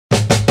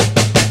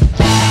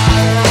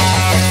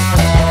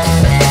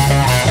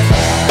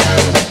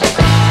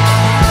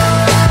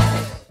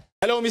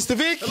Mr.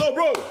 Vic. Hello,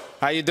 bro.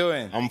 How you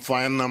doing? I'm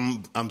fine.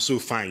 I'm so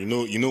fine.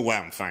 You know why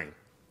I'm fine.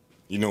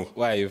 You know.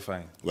 Why are you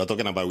fine? We're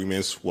talking about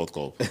Women's World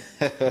Cup.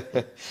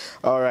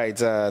 All right.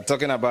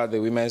 Talking about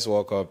the Women's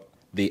World Cup,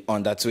 the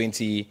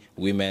Under-20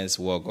 Women's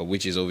World Cup,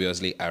 which is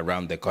obviously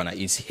around the corner.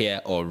 It's here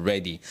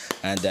already.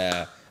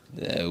 And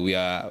we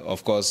are,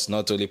 of course,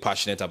 not only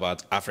passionate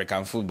about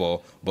African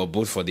football, but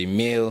both for the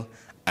male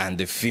and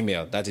the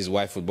female. That is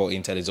why Football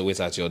Intel is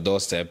always at your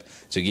doorstep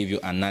to give you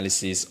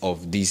analysis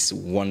of these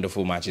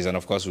wonderful matches. And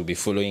of course, we'll be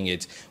following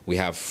it. We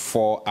have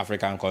 4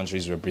 African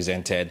countries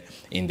represented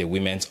in the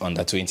Women's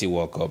Under-20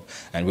 World Cup,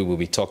 and we will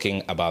be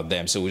talking about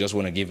them. So we just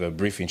want to give a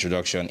brief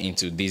introduction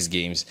into these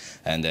games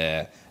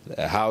and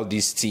how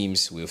these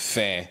teams will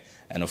fare,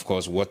 and of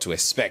course, what to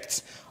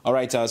expect. All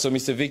right, so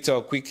Mr.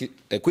 Victor,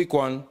 a quick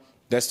one.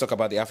 Let's talk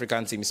about the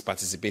African teams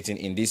participating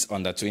in this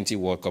Under-20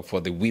 World Cup for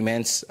the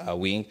women's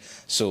wing.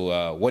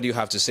 So what do you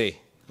have to say?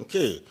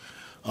 Okay.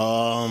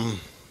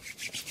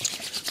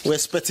 We're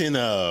expecting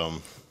a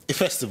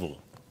festival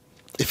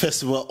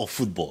of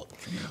football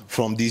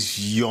from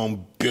these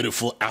young,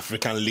 beautiful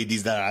African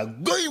ladies that are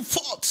going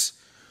forth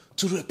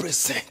to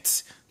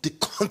represent the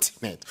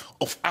continent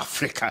of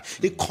Africa,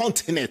 a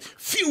continent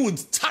filled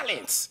with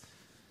talents,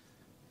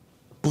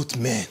 both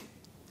men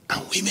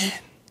and women.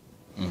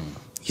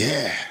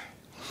 Yeah.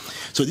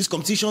 So this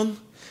competition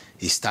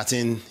is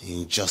starting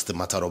in just a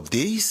matter of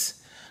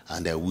days,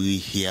 and we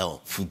here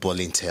on Football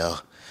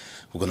Intel,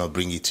 we're going to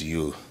bring it to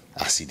you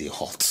as it is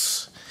hot.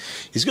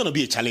 It's going to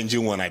be a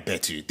challenging one, I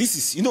bet you. This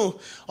is, you know,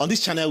 on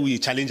this channel we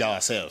challenge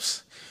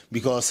ourselves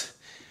because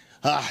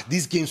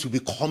these games will be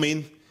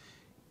coming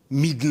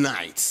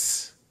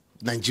midnight,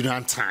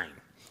 Nigerian time.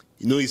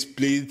 You know, it's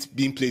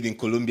being played in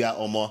Colombia,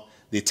 or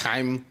the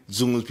time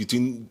zones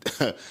between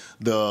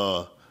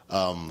the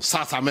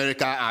South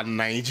America and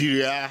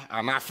Nigeria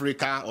and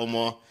Africa,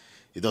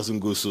 it doesn't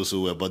go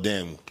so well. But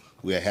then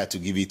we are here to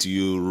give it to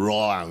you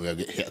raw, and we are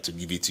here to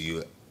give it to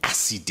you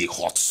acid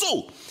hot.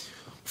 So,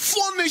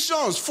 4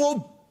 nations,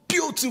 4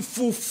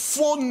 beautiful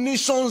 4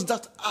 nations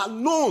that are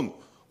known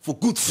for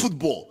good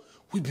football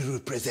will be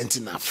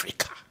representing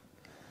Africa.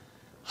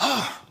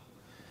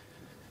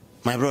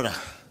 My brother,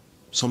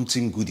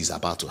 something good is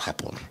about to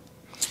happen.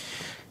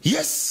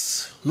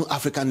 Yes, no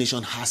African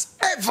nation has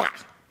ever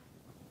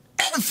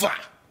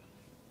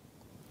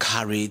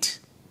carried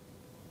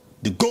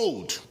the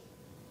gold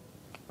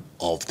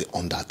of the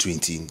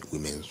Under-20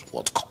 Women's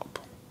World Cup.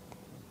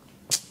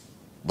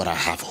 But I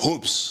have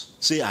hopes.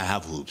 Say I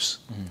have hopes.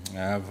 I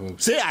have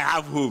hopes. Say I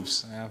have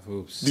hopes. I have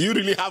hopes. Do you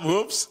really have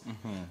hopes?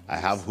 I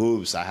have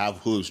hopes. I have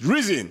hopes.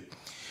 Reason?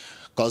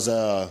 Because,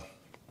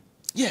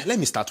 let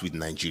me start with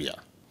Nigeria.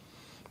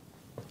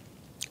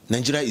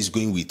 Nigeria is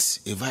going with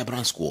a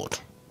vibrant squad.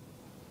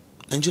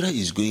 Nigeria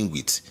is going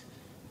with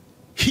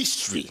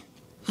history.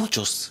 Not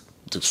just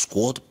the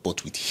squad,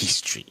 but with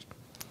history.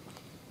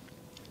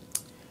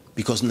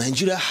 Because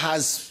Nigeria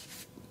has,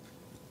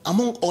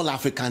 among all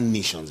African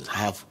nations,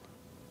 have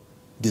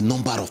the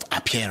number of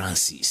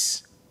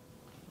appearances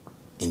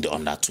in the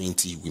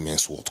Under-20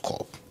 Women's World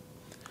Cup.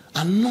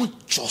 And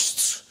not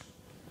just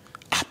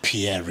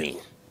appearing.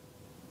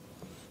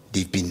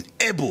 They've been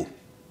able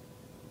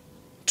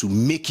to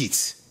make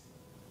it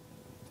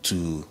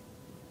to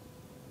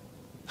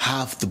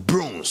have the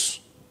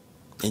bronze.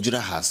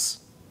 Nigeria has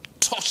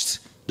touched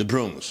the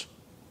bronze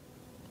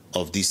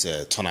of this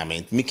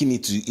tournament, making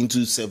it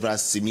into several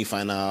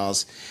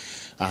semi-finals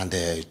and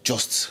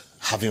just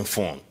having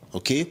fun.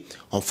 Okay,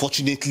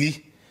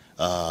 unfortunately,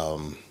 I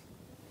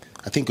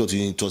think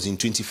it was in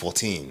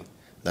 2014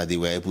 that they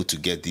were able to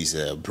get this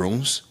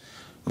bronze,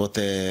 but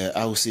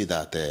I would say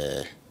that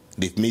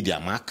they've made their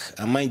mark.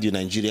 And mind you,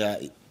 Nigeria,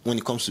 when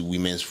it comes to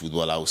women's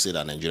football, I would say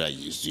that Nigeria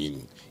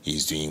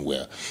is doing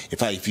well. In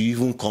fact, if you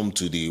even come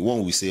to the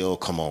one we say, oh,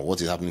 come on,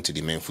 what is happening to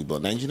the men's football?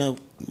 Nigerian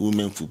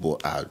women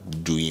football are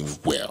doing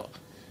well.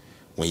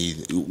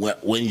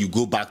 When you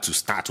go back to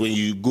start, when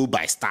you go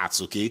by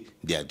stats, okay,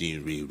 they are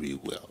doing really, really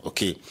well,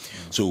 okay?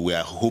 So we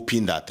are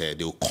hoping that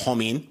they'll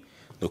come in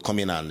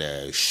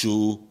and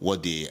show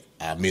what they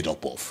are made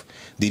up of.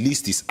 The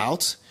list is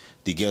out.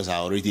 The girls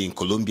are already in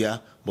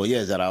Colombia. But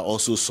yes, there are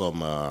also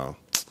some...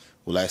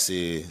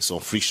 some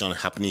friction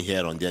happening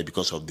here and there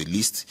because of the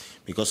list,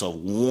 because of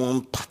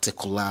one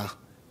particular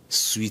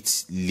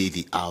sweet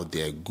lady out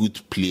there,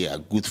 good player,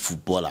 good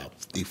footballer,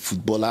 a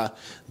footballer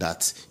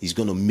that is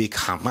going to make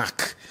her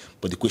mark.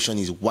 But the question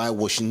is, why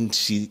wasn't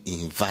she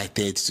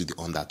invited to the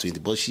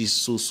Under-20? But she's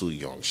so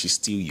young. She's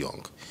still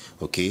young,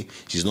 okay?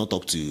 She's not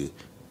up to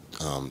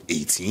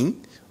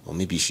 18. Or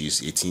maybe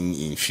she's 18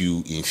 in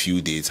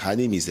few days. Her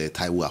name is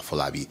Taiwo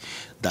Afolabi.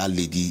 That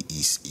lady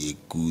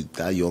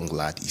that young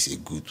lad is a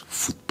good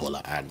footballer,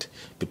 and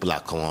people are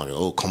coming on,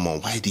 oh, come on,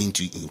 why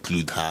didn't you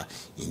include her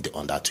in the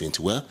Under-20?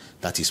 Well,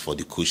 that is for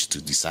the coach to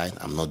decide.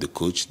 I'm not the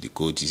coach. The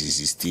coach is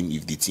his team.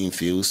 If the team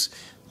fails,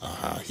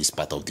 he's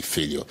part of the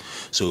failure.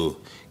 So,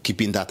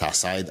 keeping that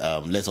aside,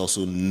 let's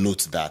also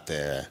note that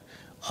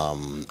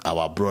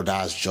our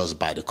brothers just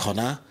by the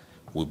corner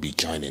will be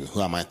joining. Who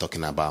am I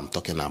talking about? I'm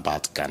talking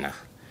about Ghana.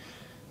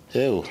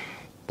 Oh,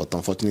 But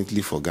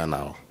unfortunately for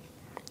Ghana,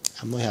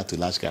 I'm not here to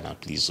lash Ghana,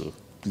 please.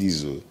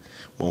 Please.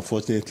 But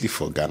unfortunately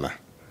for Ghana,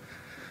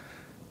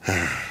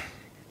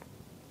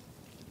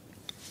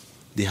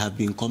 they have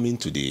been coming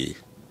to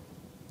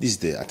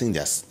I think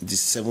there's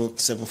this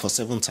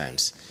seven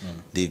times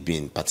they've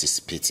been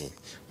participating.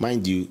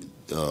 Mind you,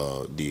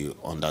 the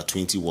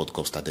Under-20 World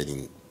Cup started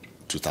in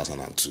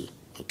 2002,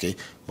 okay?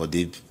 But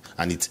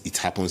it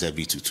happens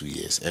every 2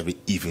 years, every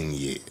even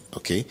year,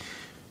 okay?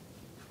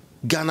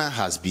 Ghana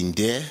has been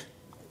there,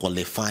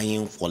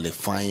 qualifying,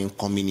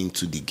 coming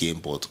into the game,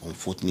 but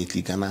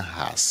unfortunately Ghana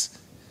has,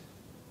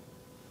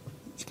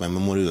 if my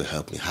memory will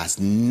help me, has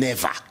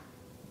never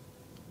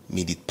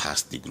made it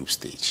past the group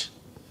stage.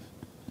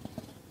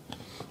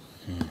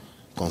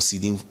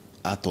 Considering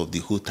out of the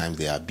whole time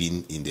they have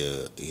been in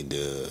the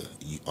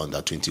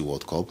Under-20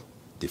 World Cup,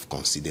 they've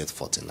conceded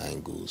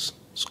 49 goals,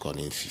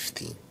 scoring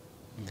 15.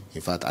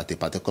 In fact, at a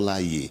particular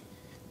year,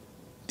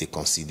 they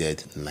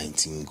conceded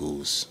 19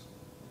 goals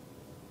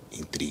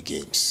in 3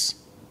 games.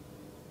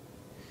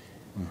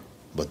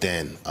 But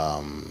then,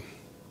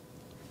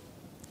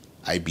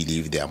 I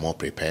believe they are more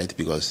prepared,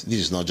 because this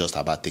is not just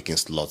about taking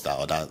slots that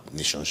other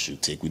nations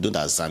should take. We know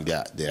that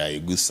Zambia, they are a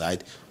good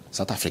side.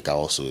 South Africa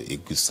also a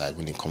good side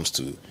when it comes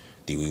to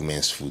the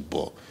women's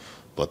football.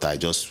 But I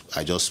just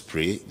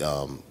pray,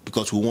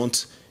 because we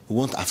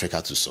want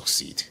Africa to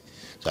succeed.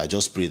 So I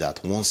just pray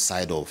that one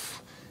side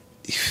of,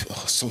 if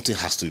something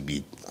has to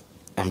be,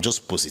 I'm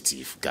just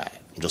positive, guy.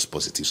 I'm just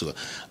positive. So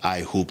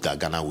I hope that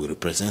Ghana will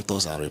represent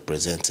us and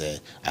represent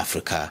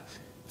Africa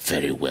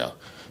very well.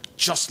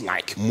 Just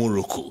like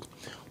Morocco.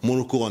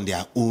 Morocco on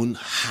their own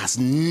has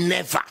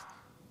never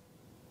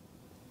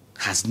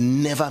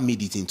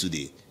made it into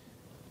the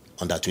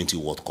Under-20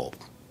 World Cup.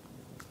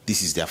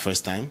 This is their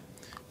first time,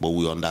 but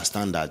we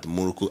understand that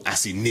Morocco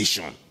as a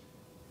nation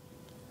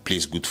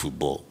plays good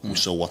football. We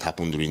saw what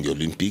happened during the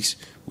Olympics.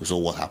 We saw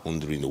what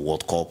happened during the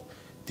World Cup.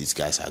 These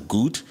guys are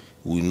good.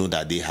 We know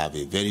that they have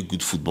a very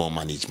good football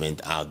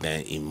management out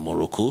there in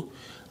Morocco,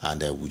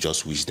 and we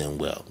just wish them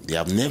well. They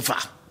have never,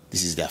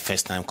 this is their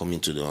first time coming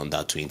to the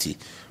Under-20,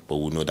 but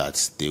we know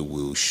that they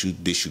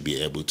should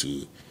be able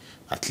to,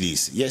 at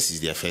least, yes, it's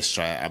their first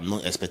try. I'm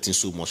not expecting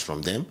so much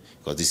from them,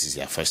 because this is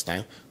their first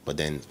time, but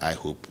then I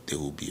hope they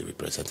will be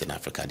representing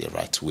Africa the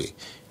right way.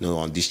 You know,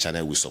 on this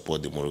channel, we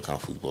support the Moroccan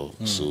football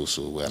so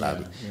well.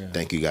 Yeah, and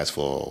thank you guys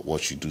for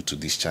what you do to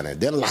this channel.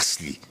 Then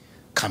lastly,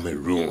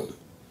 Cameroon.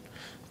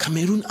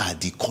 Cameroon are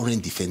the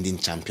current defending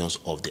champions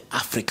of the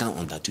African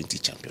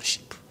Under-20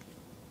 Championship.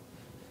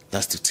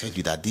 That's to tell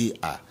you that they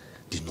are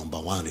the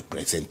 #1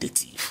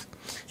 representative.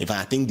 In fact,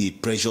 I think the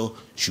pressure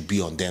should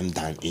be on them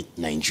than in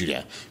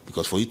Nigeria,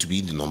 because for you to be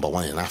the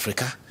 #1 in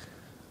Africa,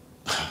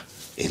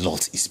 a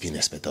lot is being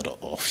expected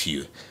of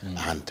you.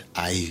 And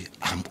I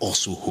am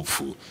also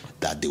hopeful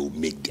that they will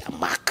make their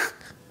mark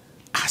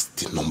as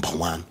the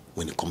 #1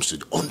 when it comes to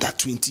the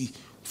Under-20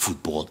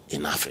 football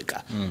in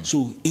Africa.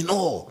 So in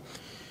all,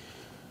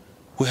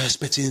 we're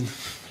expecting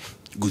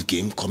good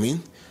game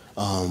coming.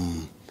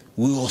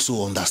 We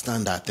also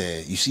understand that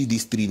you see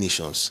these 3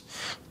 nations,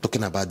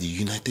 talking about the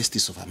United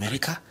States of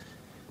America,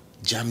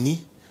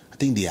 Germany, I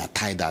think they are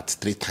tied at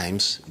 3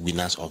 times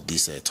winners of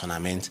this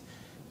tournament.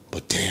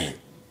 But then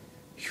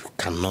you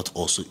cannot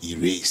also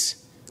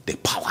erase the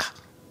power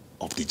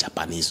of the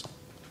Japanese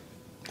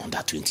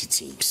Under-20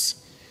 teams.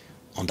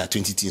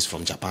 Under-20 teams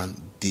from Japan,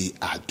 they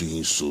are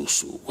doing so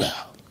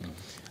well.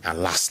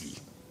 And lastly,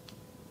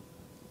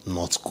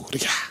 North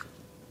Korea.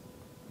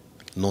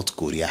 North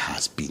Korea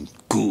has been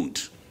good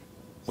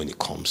when it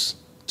comes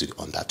to the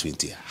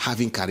Under-20,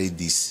 having carried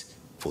this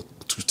for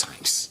 2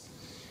 times.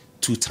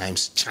 2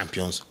 times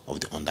champions of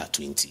the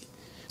Under-20.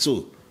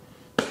 So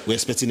we're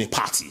expecting a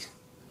party.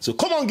 So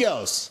come on,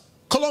 girls.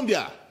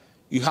 Colombia,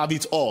 you have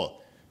it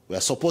all. We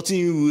are supporting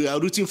you. We are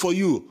rooting for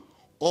you.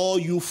 All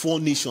you 4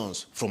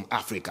 nations from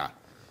Africa.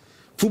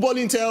 Football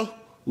Intel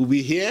will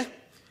be here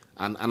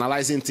and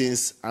analyzing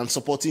things and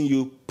supporting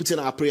you, putting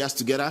our prayers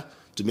together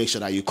to make sure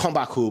that you come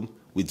back home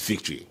with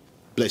victory.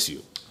 Bless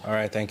you. All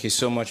right, thank you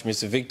so much,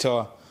 Mr.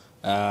 Victor.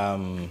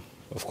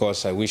 Of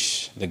course, I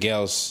wish the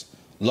girls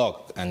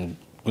luck and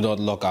good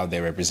luck out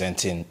there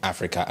representing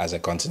Africa as a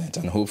continent,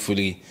 and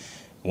hopefully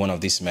one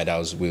of these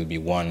medals will be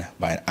won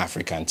by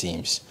African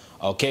teams.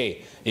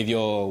 Okay, if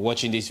you're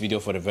watching this video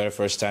for the very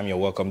first time, you're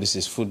welcome. This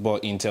is Football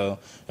Intel,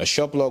 a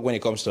short blog when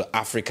it comes to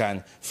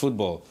African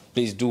football.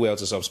 Please do well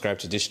to subscribe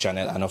to this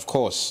channel, and of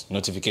course,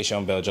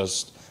 notification bell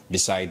just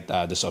beside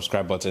the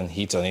subscribe button.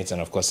 Hit on it,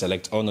 and of course,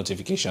 select all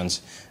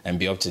notifications and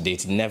be up to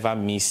date. Never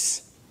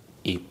miss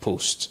a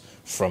post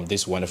from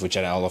this wonderful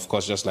channel. Of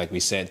course, just like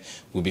we said,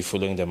 we'll be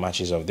following the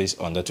matches of this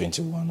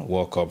Under-21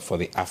 World Cup for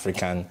the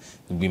African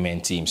women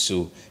team.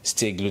 So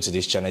stay glued to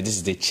this channel. This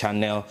is the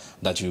channel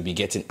that you'll be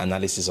getting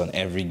analysis on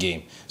every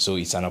game. So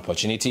it's an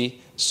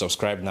opportunity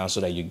subscribe now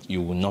so that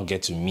you will not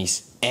get to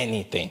miss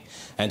anything.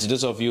 And to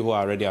those of you who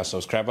are already our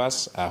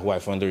subscribers, who I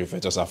fondly refer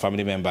to as our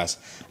family members,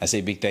 I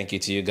say big thank you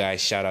to you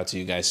guys. Shout out to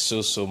you guys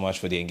so much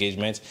for the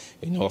engagement.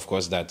 You know, of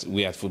course, that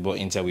we at Football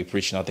Intel, we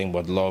preach nothing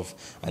but love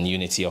and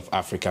unity of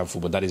African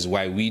football. That is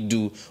why we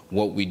do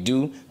what we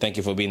do. Thank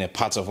you for being a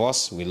part of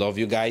us. We love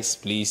you guys.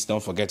 Please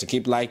don't forget to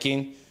keep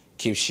liking,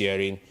 keep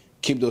sharing,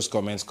 keep those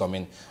comments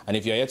coming. And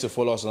if you're here to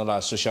follow us on all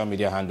our social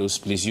media handles,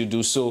 please you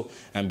do so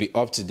and be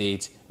up to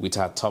date with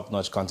our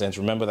top-notch content.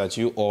 Remember that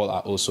you all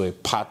are also a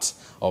part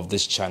of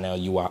this channel.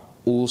 You are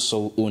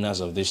also owners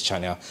of this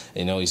channel.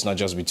 You know, it's not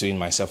just between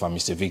myself and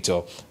Mr.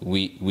 Victor.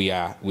 We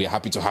are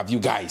happy to have you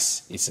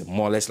guys. It's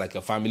more or less like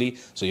a family.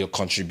 So your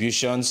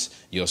contributions,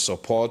 your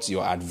support,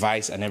 your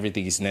advice, and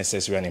everything is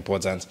necessary and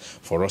important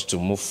for us to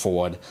move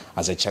forward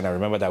as a channel.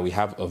 Remember that we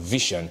have a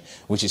vision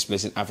which is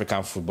placing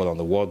African football on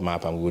the world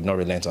map, and we would not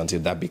relent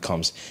until that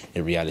becomes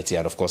a reality.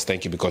 And of course,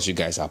 thank you because you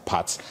guys are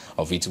part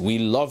of it. We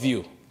love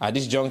you. At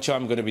this juncture,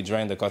 I'm going to be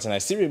drawing the curtain. I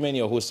still remain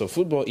your host of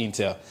Football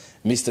Intel,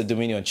 Mr.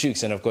 Dominion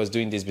Chooks. And of course,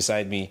 doing this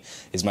beside me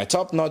is my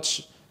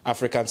top-notch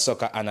African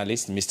soccer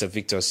analyst, Mr.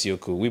 Victor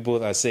Sioku. We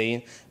both are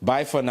saying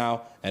bye for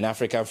now and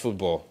African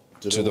football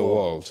to the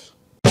world.